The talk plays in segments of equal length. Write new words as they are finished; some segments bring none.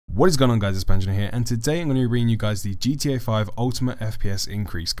What is going on, guys? It's Benjamin here, and today I'm going to be bringing you guys the GTA 5 Ultimate FPS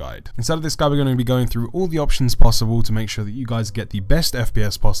Increase Guide. Inside of this guide, we're going to be going through all the options possible to make sure that you guys get the best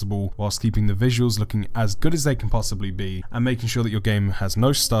FPS possible, whilst keeping the visuals looking as good as they can possibly be, and making sure that your game has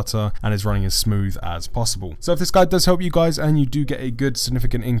no stutter and is running as smooth as possible. So if this guide does help you guys, and you do get a good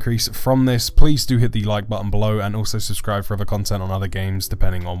significant increase from this, please do hit the like button below, and also subscribe for other content on other games,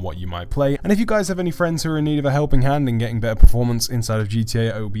 depending on what you might play. And if you guys have any friends who are in need of a helping hand in getting better performance inside of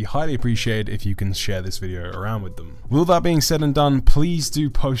GTA, it would be highly appreciated if you can share this video around with them. With all that being said and done, please do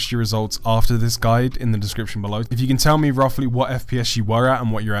post your results after this guide in the description below. If you can tell me roughly what FPS you were at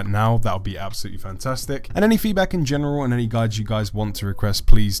and what you're at now, that would be absolutely fantastic. And any feedback in general and any guides you guys want to request,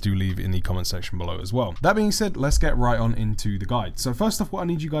 please do leave in the comment section below as well. That being said, let's get right on into the guide. So first off, what I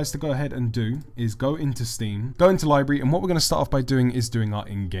need you guys to go ahead and do is go into Steam, go into Library, and what we're going to start off by doing is doing our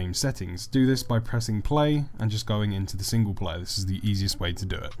in-game settings. Do this by pressing play and just going into the single player. This is the easiest way to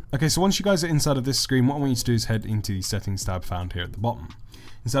do it. Okay, so once you guys are inside of this screen, what I want you to do is head into the settings tab found here at the bottom.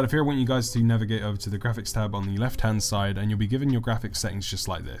 Inside of here, I want you guys to navigate over to the graphics tab on the left hand side, and you'll be given your graphics settings just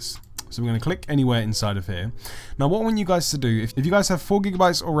like this. So we're going to click anywhere inside of here. Now what I want you guys to do, if you guys have 4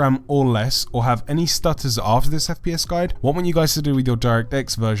 GB of RAM or less, or have any stutters after this FPS guide, what I want you guys to do with your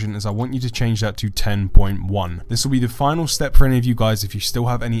DirectX version is I want you to change that to 10.1. This will be the final step for any of you guys. If you still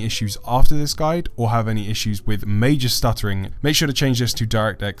have any issues after this guide, or have any issues with major stuttering, make sure to change this to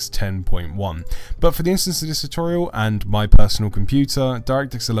DirectX 10.1. But for the instance of this tutorial and my personal computer,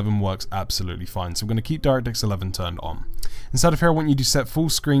 DirectX 11 works absolutely fine. So I'm going to keep DirectX 11 turned on. Inside of here, I want you to set full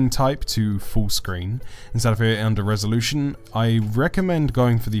screen type to full screen. Inside of here, under resolution, I recommend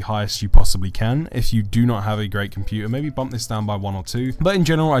going for the highest you possibly can. If you do not have a great computer, maybe bump this down by 1 or 2. But in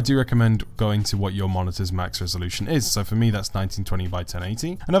general, I do recommend going to what your monitor's max resolution is. So for me, that's 1920 by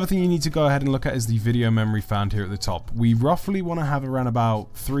 1080. Another thing you need to go ahead and look at is the video memory found here at the top. We roughly want to have around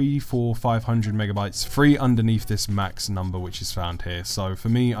about 500 megabytes free underneath this max number, which is found here. So for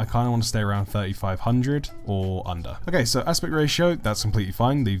me, I kind of want to stay around 3500 or under. Okay, so aspect ratio, that's completely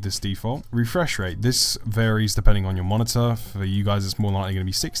fine. Leave this default. Refresh rate, this varies depending on your monitor. For you guys, it's more likely going to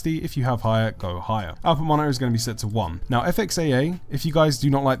be 60. If you have higher, go higher. Output monitor is going to be set to 1. Now FXAA, if you guys do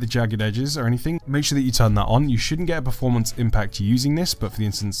not like the jagged edges or anything, make sure that you turn that on. You shouldn't get a performance impact using this, but for the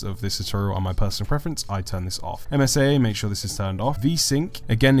instance of this tutorial on my personal preference, I turn this off. MSAA, make sure this is turned off. VSync,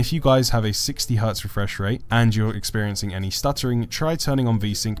 again, if you guys have a 60 Hz refresh rate and you're experiencing any stuttering, try turning on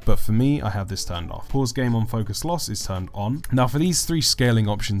VSync, but for me, I have this turned off. Pause game on focus loss is turned on. Now for these 3 scaling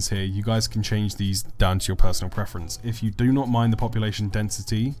options here, you guys can change these down to your personal preference. If you do not mind the population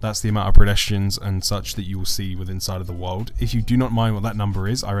density, that's the amount of pedestrians and such that you will see within inside of the world. If you do not mind what that number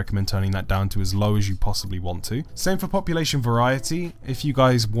is, I recommend turning that down to as low as you possibly want to. Same for population variety. If you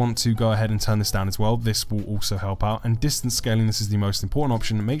guys want to go ahead and turn this down as well, this will also help out. And distance scaling, this is the most important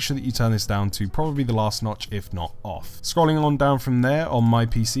option. Make sure that you turn this down to probably the last notch, if not off. Scrolling on down from there, on my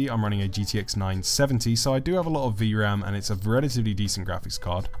PC, I'm running a GTX 970, so I do have a lot of VRAM and it's a relatively decent graphics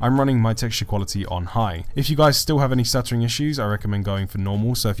card. I'm running my texture quality on high. If you guys still have any stuttering issues, I recommend going for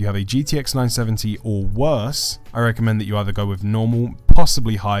normal. So if you have a GTX 970 or worse, I recommend that you either go with normal,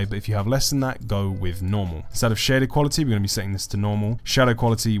 possibly high, but if you have less than that, go with normal. Instead of shaded quality, we're going to be setting this to normal. Shadow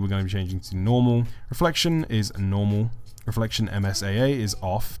quality, we're going to be changing to normal. Reflection is normal. Reflection MSAA is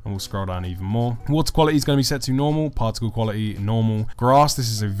off, and we'll scroll down even more. Water quality is going to be set to normal. Particle quality, normal. Grass, this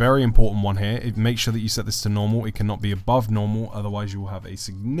is a very important one here. Make sure that you set this to normal. It cannot be above normal, otherwise you will have a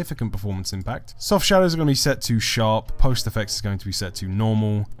significant performance impact. Soft shadows are going to be set to sharp. Post effects is going to be set to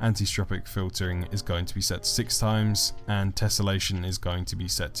normal. Anti-stropic filtering is going to be set to 6 times, and tessellation is going to be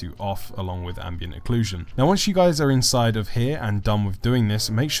set to off, along with ambient occlusion. Now once you guys are inside of here and done with doing this,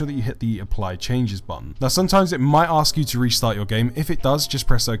 make sure that you hit the apply changes button. Now sometimes it might ask you to restart your game. If it does, just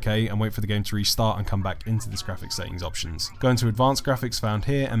press OK and wait for the game to restart and come back into this graphics settings options. Go into advanced graphics found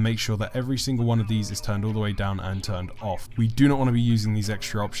here and make sure that every single one of these is turned all the way down and turned off. We do not want to be using these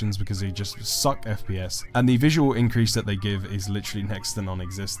extra options because they just suck FPS, and the visual increase that they give is literally next to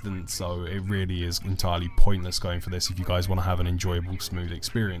non-existent, so it really is entirely pointless going for this if you guys want to have an enjoyable, smooth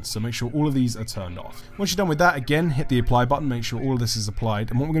experience. So make sure all of these are turned off. Once you're done with that, again, hit the apply button, make sure all of this is applied,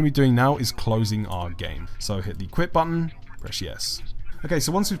 and what we're going to be doing now is closing our game. So hit the quit button, press yes. Okay,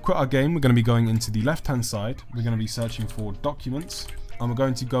 so once we've quit our game, we're going to be going into the left hand side. We're going to be searching for documents, and we're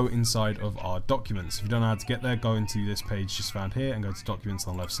going to go inside of our documents. If you don't know how to get there, go into this page just found here and go to documents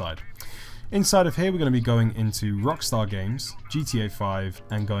on the left side. Inside of here, we're going to be going into Rockstar Games, GTA 5,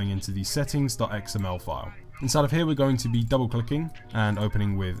 and going into the settings.xml file. Inside of here, we're going to be double clicking and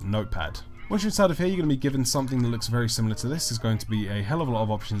opening with Notepad. Once you're inside of here, you're going to be given something that looks very similar to this. There's going to be a hell of a lot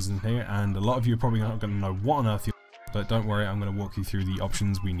of options in here, and a lot of you are probably not going to know what on earth you're but don't worry, I'm going to walk you through the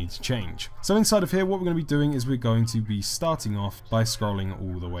options we need to change. So inside of here, what we're going to be doing is we're going to be starting off by scrolling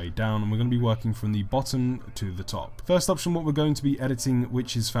all the way down, and we're going to be working from the bottom to the top. First option, what we're going to be editing,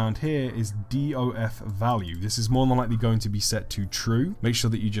 which is found here, is DOF value. This is more than likely going to be set to true. Make sure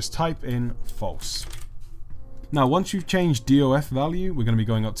that you just type in false. Now, once you've changed DOF value, we're going to be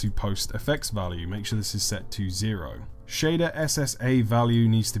going up to post effects value. Make sure this is set to 0. Shader SSA value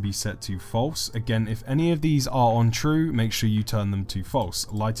needs to be set to false. Again, if any of these are on true, make sure you turn them to false.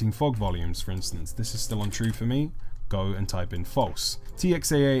 Lighting fog volumes, for instance, this is still on true for me. Go and type in false.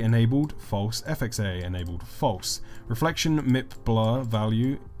 TXAA enabled, false. FXAA enabled, false. Reflection MIP blur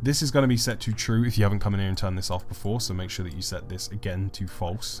value, this is going to be set to true if you haven't come in here and turned this off before, so make sure that you set this again to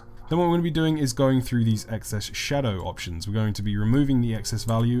false. Then what we're going to be doing is going through these excess shadow options. We're going to be removing the excess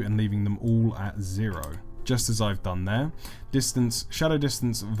value and leaving them all at 0. Just as I've done there. Distance, shadow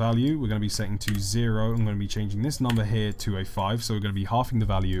distance value, we're going to be setting to 0. I'm going to be changing this number here to a 5, so we're going to be halving the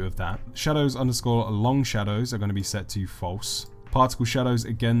value of that. Shadows underscore long shadows are going to be set to false. Particle shadows,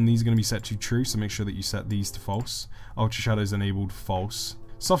 again, these are going to be set to true, so make sure that you set these to false. Ultra shadows enabled, false.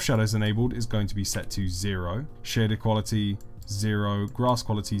 Soft shadows enabled is going to be set to 0. Shader quality, 0, grass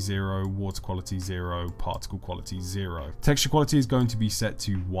quality 0, water quality 0, particle quality 0. Texture quality is going to be set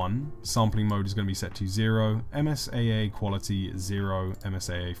to 1, sampling mode is going to be set to 0, MSAA quality 0,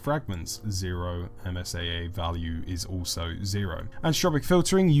 MSAA fragments 0, MSAA value is also 0. Anisotropic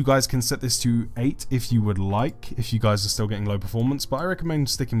filtering, you guys can set this to 8 if you would like, if you guys are still getting low performance, but I recommend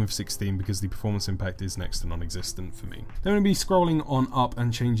sticking with 16 because the performance impact is next to non-existent for me. Then we're going to be scrolling on up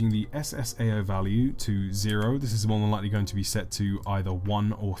and changing the SSAO value to 0. This is more than likely going to be set to either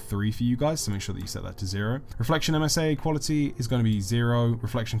 1 or 3 for you guys, so make sure that you set that to 0. Reflection MSA quality is going to be 0.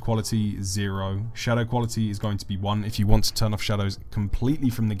 Reflection quality 0. Shadow quality is going to be 1. If you want to turn off shadows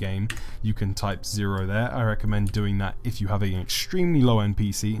completely from the game, you can type 0 there. I recommend doing that if you have an extremely low end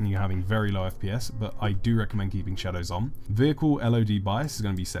PC and you're having very low FPS, but I do recommend keeping shadows on. Vehicle LOD bias is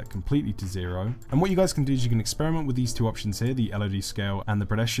going to be set completely to 0. And what you guys can do is you can experiment with these two options here, the LOD scale and the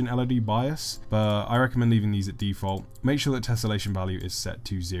pedestrian LOD bias, but I recommend leaving these at default. Make sure that tessellation value is set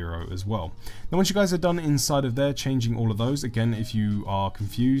to 0 as well. Now once you guys are done inside of there changing all of those, again, if you are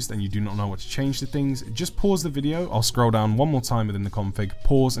confused and you do not know what to change to things, just pause the video. I'll scroll down one more time within the config,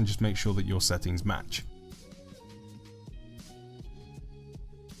 pause, and just make sure that your settings match.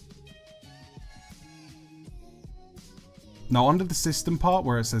 Now under the system part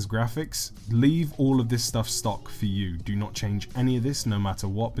where it says graphics, leave all of this stuff stock for you. Do not change any of this no matter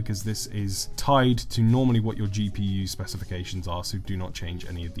what, because this is tied to normally what your GPU specifications are, so do not change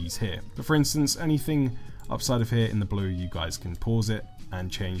any of these here. But for instance, anything upside of here in the blue, you guys can pause it and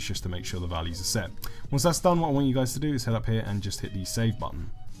change just to make sure the values are set. Once that's done, what I want you guys to do is head up here and just hit the save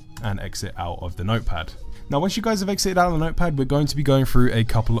button and exit out of the notepad. Now once you guys have exited out of the notepad, we're going to be going through a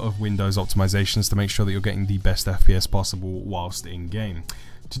couple of Windows optimizations to make sure that you're getting the best FPS possible whilst in game.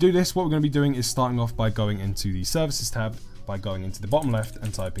 To do this, what we're going to be doing is starting off by going into the services tab, by going into the bottom left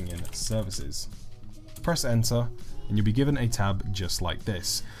and typing in services. Press enter and you'll be given a tab just like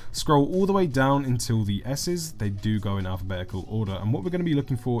this. Scroll all the way down until the S's, they do go in alphabetical order, and what we're going to be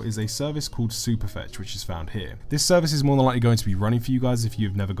looking for is a service called Superfetch, which is found here. This service is more than likely going to be running for you guys if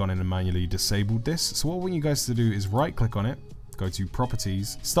you've never gone in and manually disabled this, so what I want you guys to do is right click on it, go to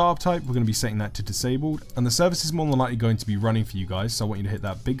properties, startup type, we're going to be setting that to disabled, and the service is more than likely going to be running for you guys, so I want you to hit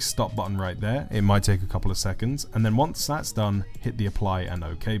that big stop button right there. It might take a couple of seconds, and then once that's done, hit the apply and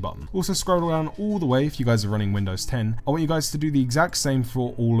OK button. Also scroll down all the way if you guys are running Windows 10. I want you guys to do the exact same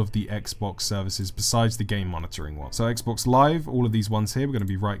for all of the Xbox services besides the game monitoring one. So Xbox Live, all of these ones here, we're going to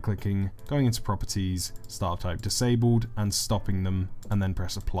be right clicking, going into properties, startup type disabled, and stopping them, and then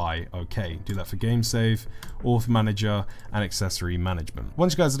press apply OK. Do that for game save, auth manager, and accessory management.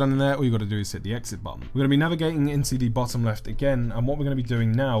 Once you guys are done in there, all you got to do is hit the exit button. We're going to be navigating into the bottom left again, and what we're going to be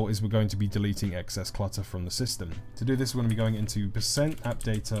doing now is we're going to be deleting excess clutter from the system. To do this, we're going to be going into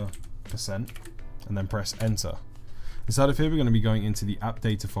 %appdata%, and then press enter. Inside of here, we're going to be going into the app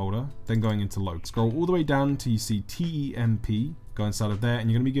data folder, then going into load. Scroll all the way down till you see TEMP. Go inside of there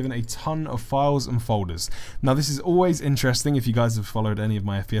and you're going to be given a ton of files and folders. Now this is always interesting if you guys have followed any of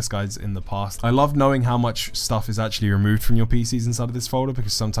my FPS guides in the past. I love knowing how much stuff is actually removed from your PCs inside of this folder,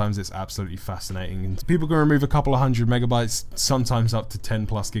 because sometimes it's absolutely fascinating. And people can remove a couple of 100 megabytes, sometimes up to 10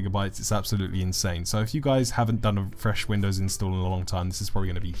 plus gigabytes. It's absolutely insane. So if you guys haven't done a fresh Windows install in a long time, this is probably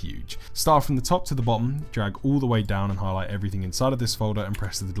going to be huge. Start from the top to the bottom, drag all the way down and highlight everything inside of this folder and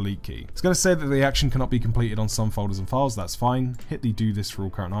press the delete key. It's going to say that the action cannot be completed on some folders and files. That's fine. hit the do this for all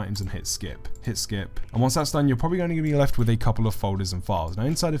current items and hit skip. Hit skip. And once that's done, you're probably only going to be left with a couple of folders and files. Now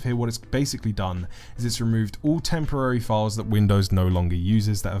inside of here, what it's basically done is it's removed all temporary files that Windows no longer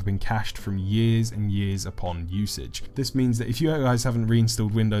uses that have been cached from years and years upon usage. This means that if you guys haven't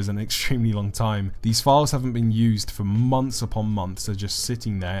reinstalled Windows in an extremely long time, these files haven't been used for months upon months. They're just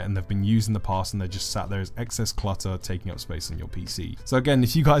sitting there and they've been used in the past and they're just sat there as excess clutter taking up space on your PC. So again,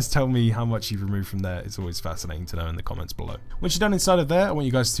 if you guys tell me how much you've removed from there, it's always fascinating to know in the comments below. Once you're done inside of there, I want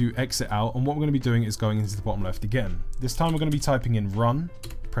you guys to exit out, and what we're going to be doing is going into the bottom left again. This time we're going to be typing in run,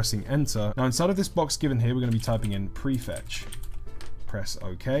 pressing enter. Now inside of this box given here, we're going to be typing in prefetch. Press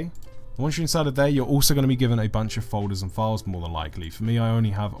OK. Once you're inside of there, you're also going to be given a bunch of folders and files more than likely. For me, I only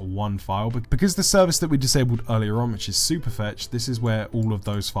have one file, but because the service that we disabled earlier on, which is Superfetch, this is where all of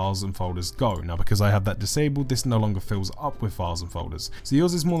those files and folders go. Now, because I have that disabled, this no longer fills up with files and folders. So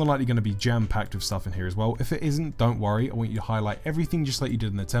yours is more than likely going to be jam-packed with stuff in here as well. If it isn't, don't worry. I want you to highlight everything just like you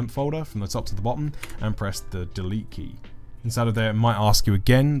did in the temp folder from the top to the bottom and press the delete key. Inside of there, it might ask you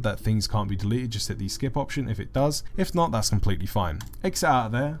again that things can't be deleted. Just hit the skip option if it does. If not, that's completely fine. Exit out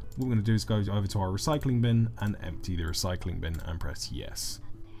of there. What we're going to do is go over to our recycling bin and empty the recycling bin and press yes.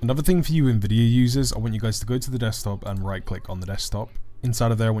 Another thing for you NVIDIA users, I want you guys to go to the desktop and right click on the desktop.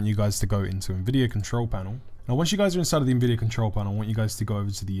 Inside of there, I want you guys to go into NVIDIA control panel. Now once you guys are inside of the NVIDIA control panel, I want you guys to go over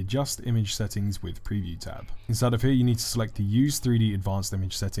to the adjust image settings with preview tab. Inside of here, you need to select the use 3D advanced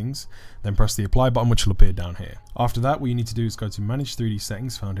image settings, then press the apply button, which will appear down here. After that, what you need to do is go to manage 3D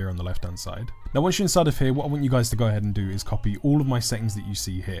settings found here on the left hand side. Now once you're inside of here, what I want you guys to go ahead and do is copy all of my settings that you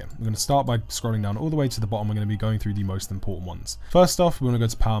see here. I'm going to start by scrolling down all the way to the bottom. We're going to be going through the most important ones. First off, we want to go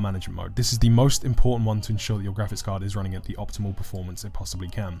to power management mode. This is the most important one to ensure that your graphics card is running at the optimal performance it possibly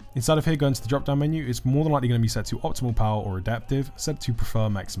can. Inside of here, go into the drop down menu. It's more than likely going to be set to optimal power or adaptive, set to prefer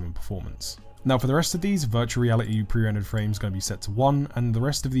maximum performance. Now for the rest of these, virtual reality pre-rendered frames going to be set to 1, and the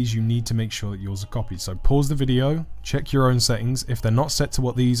rest of these you need to make sure that yours are copied. So pause the video, check your own settings. If they're not set to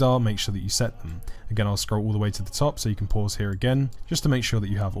what these are, make sure that you set them. Again, I'll scroll all the way to the top so you can pause here again, just to make sure that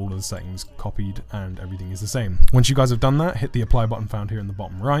you have all of the settings copied and everything is the same. Once you guys have done that, hit the apply button found here in the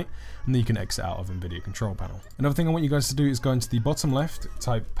bottom right, and then you can exit out of NVIDIA control panel. Another thing I want you guys to do is go into the bottom left,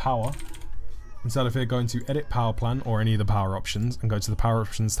 type power. Inside of here, go into edit power plan or any of the power options and go to the power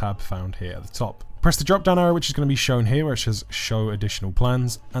options tab found here at the top. Press the drop down arrow, which is going to be shown here, where it says show additional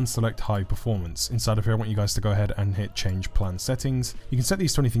plans, and select high performance. Inside of here, I want you guys to go ahead and hit change plan settings. You can set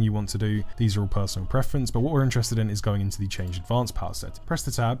these to anything you want to do. These are all personal preference, but what we're interested in is going into the change advanced power set. Press the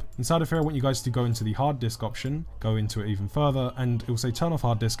tab. Inside of here, I want you guys to go into the hard disk option, go into it even further, and it will say turn off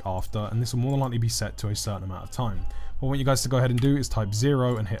hard disk after, and this will more than likely be set to a certain amount of time. What I want you guys to go ahead and do is type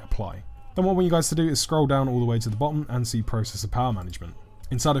 0 and hit apply. Then what I want you guys to do is scroll down all the way to the bottom and see processor power management.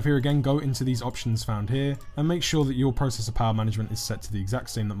 Inside of here again, go into these options found here and make sure that your processor power management is set to the exact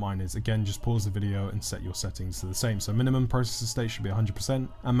same that mine is. Again, just pause the video and set your settings to the same. So minimum processor state should be 100%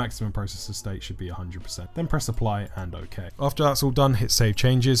 and maximum processor state should be 100%. Then press apply and OK. After that's all done, hit save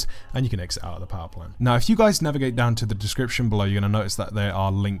changes and you can exit out of the power plan. Now, if you guys navigate down to the description below, you're going to notice that there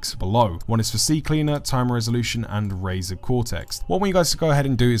are links below. One is for CCleaner, Timer Resolution, and Razer Cortex. What I want you guys to go ahead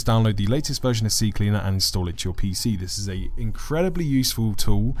and do is download the latest version of CCleaner and install it to your PC. This is a incredibly useful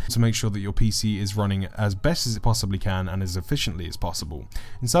tool to make sure that your PC is running as best as it possibly can and as efficiently as possible.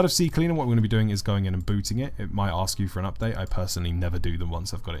 Inside of CCleaner, what we're going to be doing is going in and booting it. It might ask you for an update. I personally never do them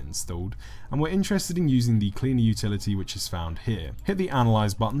once I've got it installed. And we're interested in using the cleaner utility, which is found here. Hit the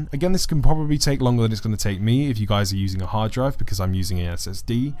analyze button. Again, this can probably take longer than it's going to take me if you guys are using a hard drive because I'm using an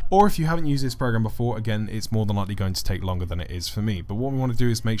SSD. Or if you haven't used this program before, again, it's more than likely going to take longer than it is for me. But what we want to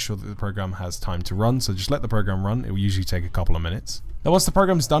do is make sure that the program has time to run. So just let the program run. It will usually take a couple of minutes. Now once the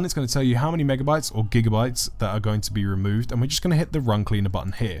program's done, it's going to tell you how many megabytes or gigabytes that are going to be removed, and we're just going to hit the run cleaner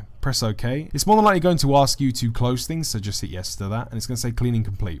button here. Press OK. It's more than likely going to ask you to close things, so just hit yes to that, and it's going to say cleaning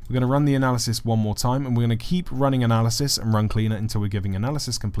complete. We're going to run the analysis one more time, and we're going to keep running analysis and run cleaner until we're giving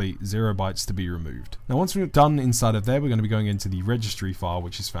analysis complete 0 bytes to be removed. Now once we're done inside of there, we're going to be going into the registry file,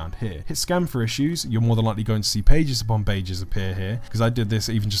 which is found here. Hit scan for issues. You're more than likely going to see pages upon pages appear here, because I did this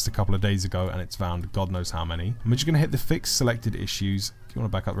even just a couple of days ago, and it's found God knows how many. And we're just going to hit the fix selected issues. If you want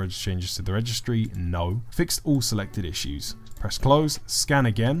to back up the changes to the registry, no. Fixed all selected issues. Press close, scan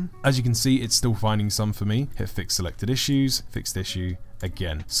again. As you can see, it's still finding some for me. Hit fix selected issues, fixed issue,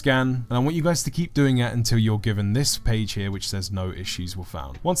 again. Scan, and I want you guys to keep doing it until you're given this page here which says no issues were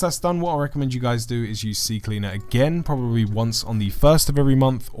found. Once that's done, what I recommend you guys do is use CCleaner again, probably once on the first of every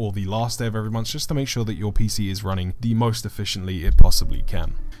month or the last day of every month, just to make sure that your PC is running the most efficiently it possibly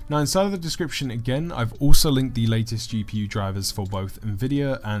can. Now inside of the description again, I've also linked the latest GPU drivers for both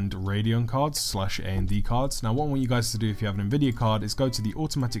Nvidia and Radeon cards / AMD cards. Now what I want you guys to do if you have an Nvidia card is go to the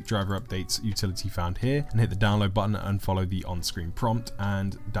automatic driver updates utility found here and hit the download button and follow the on-screen prompt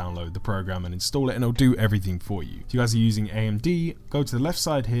and download the program and install it, and it'll do everything for you. If you guys are using AMD, go to the left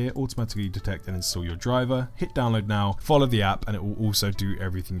side here, automatically detect and install your driver, hit download now, follow the app, and it will also do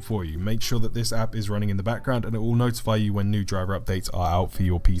everything for you. Make sure that this app is running in the background and it will notify you when new driver updates are out for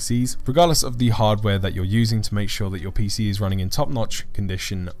your PCs, regardless of the hardware that you're using, to make sure that your PC is running in top-notch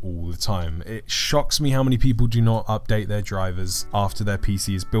condition all the time. It shocks me how many people do not update their drivers after their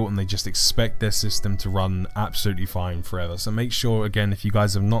PC is built and they just expect their system to run absolutely fine forever. So make sure, again, if you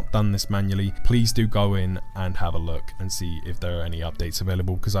guys have not done this manually, please do go in and have a look and see if there are any updates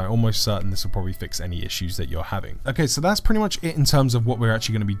available, because I'm almost certain this will probably fix any issues that you're having. Okay, so that's pretty much it in terms of what we're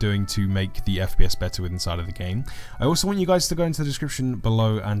actually going to be doing to make the FPS better with inside of the game. I also want you guys to go into the description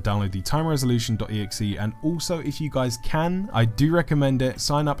below and download the timeresolution.exe, and also, if you guys can, I do recommend it,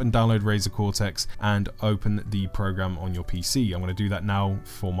 sign up and download Razer Cortex and open the program on your PC. I'm going to do that now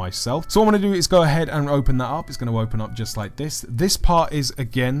for myself. So what I'm going to do is go ahead and open that up. It's going to open up just like this. This part is,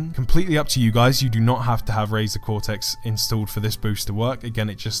 again, completely up to you guys. You do not have to have Razer Cortex installed for this boost to work. Again,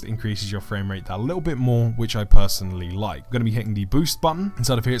 it just increases your frame rate that little bit more, which I personally like. I'm going to be hitting the boost button.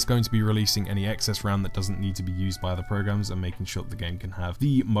 Inside of here, it's going to be releasing any excess RAM that doesn't need to be used by other programs and making sure that the game can have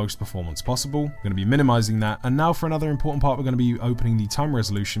the most performance possible. I'm going to be minimizing that. And now for another important part, we're going to be opening the time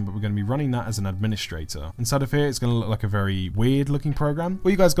resolution, but we're going to be running that as an administrator. Inside of here, it's going to look like a very weird looking program.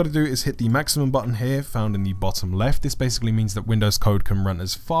 What you guys got to do is hit the maximum button here, found in the bottom left. This basically means that Windows code can run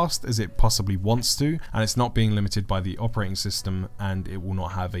as fast as it possibly wants to, and it's not being limited by the operating system, and it will not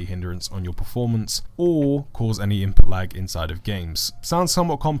have a hindrance on your performance or cause any input lag inside of games. Sounds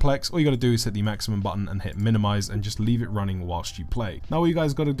somewhat complex. All you got to do is hit the maximum button and hit minimize and just leave it running whilst you play. Now what you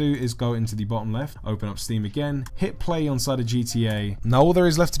guys got to do is go into the bottom left, open up Steam again, hit play on side of GTA. Now all there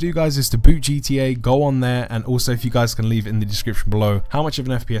is left to do, guys, is to boot GTA, go on there, and also if you guys can leave in the description below how much of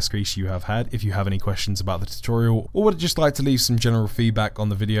an FPS increase you have had, if you have any questions about the tutorial, or would just like to leave some general feedback on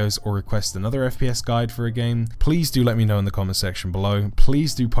the videos or request another FPS guide for a game, please do let me know in the comment section below.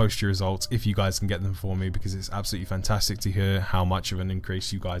 Please do post your results if you guys can get them for me, because it's absolutely fantastic to hear how much of an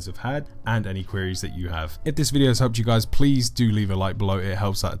increase you guys have had and any queries that you have. If this video has helped you guys, please do leave a like below, it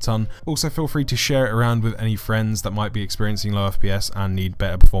helps out a ton. Also feel free to share it around with any friends that might be experiencing low FPS and need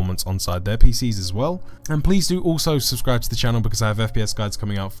better performance on side their PCs as well. And please do also subscribe to the channel, because I have FPS guides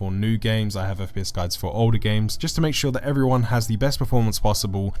coming out for new games, I have FPS guides for older games, just to make sure that everyone has the best performance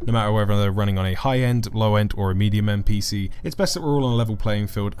possible, no matter whether they're running on a high-end, low-end or a medium-end PC. It's best that we're all on a level playing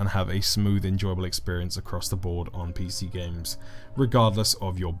field and have a smooth, enjoyable experience across the board on PC games, regardless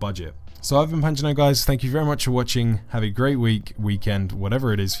of your budget. So I've been Panjano, guys. Thank you very much for watching. Have a great week, weekend,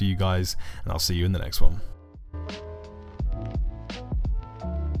 whatever it is for you guys, and I'll see you in the next one.